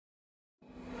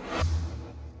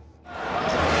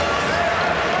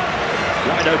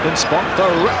Open spot for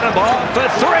Radabar for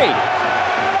three.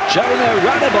 Jonah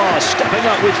Radabar stepping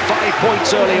up with 5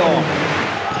 points early on.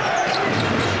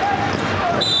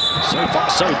 So far,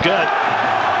 so good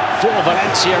for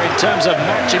Valencia in terms of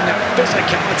matching that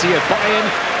physicality of Bayern.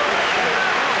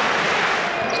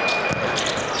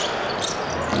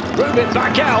 Rubin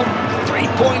back out.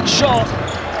 3-point shot.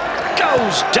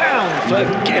 Goes down for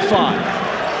Giffey.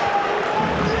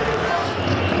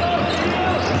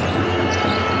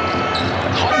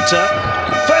 Hunter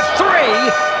for three.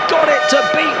 Got it to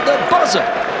beat the buzzer.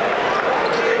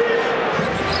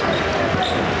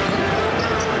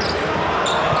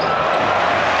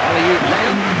 Alley-oop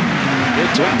lane.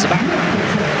 Good to answer back.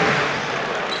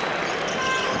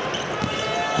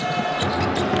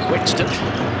 Winston.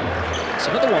 It's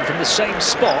another one from the same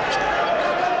spot.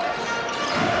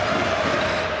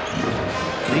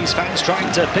 These fans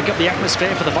trying to pick up the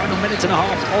atmosphere for the final minute and a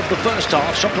half of the first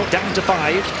half. Shot clock down to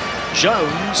 5.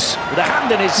 Jones with a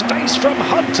hand in his face from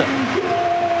Hunter.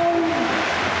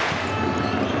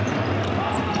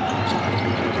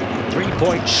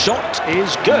 Three-point shot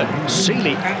is good.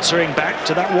 Seeley answering back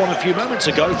to that one a few moments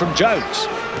ago from Jones.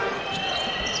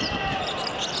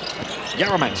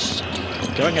 Yaramaz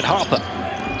going at Harper.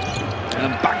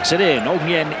 And backs it in.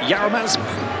 Ognjen Yaramaz.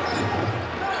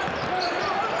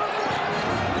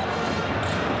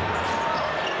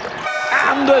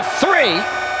 And the three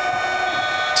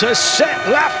to set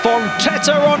La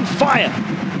Fonteta on fire.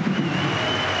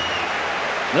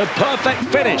 The perfect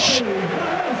finish.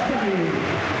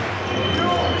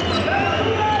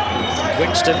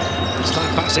 Winston this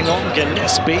time passing on.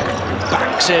 Gillespie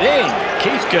backs it in.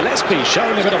 Keith Gillespie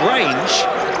showing a bit of range.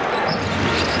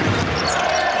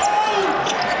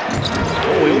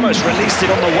 Oh, he almost released it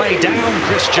on the way down,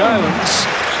 Chris Jones.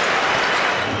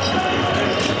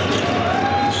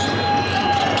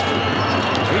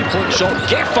 Three-point shot,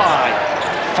 Giffey.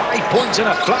 5 points in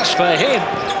a flash for him.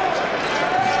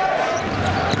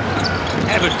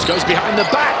 Evans goes behind the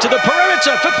back to the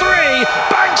perimeter for three.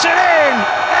 Banks it in.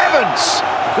 Evans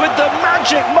with the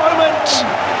magic moment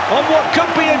on what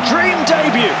could be a dream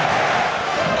debut.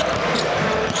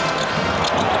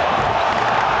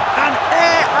 And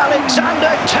Air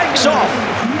Alexander takes off.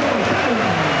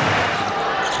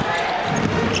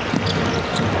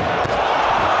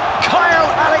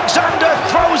 Kyle Alexander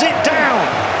throws it down.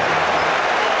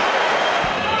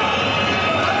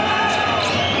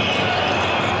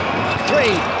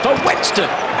 Three for Winston.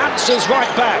 Answers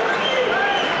right back.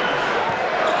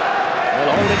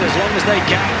 They'll hold it as long as they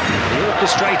can. The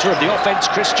orchestrator of the offense,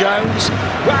 Chris Jones.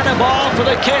 Radabar for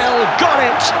the kill. Got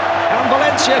it. And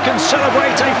Valencia can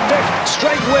celebrate a 5th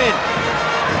straight win.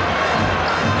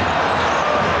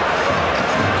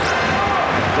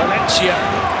 Valencia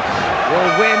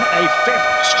will win a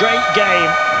 5th straight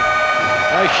game.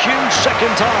 A huge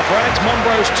second half for Alex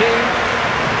Monbro's team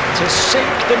to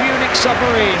sink the Munich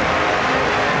submarine.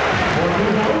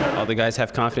 All the guys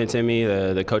have confidence in me,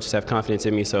 the coaches have confidence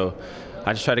in me, so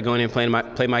I just try to go in and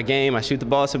play my game. I shoot the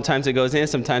ball, sometimes it goes in,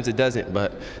 sometimes it doesn't,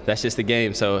 but that's just the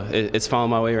game, so it's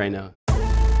falling my way right now.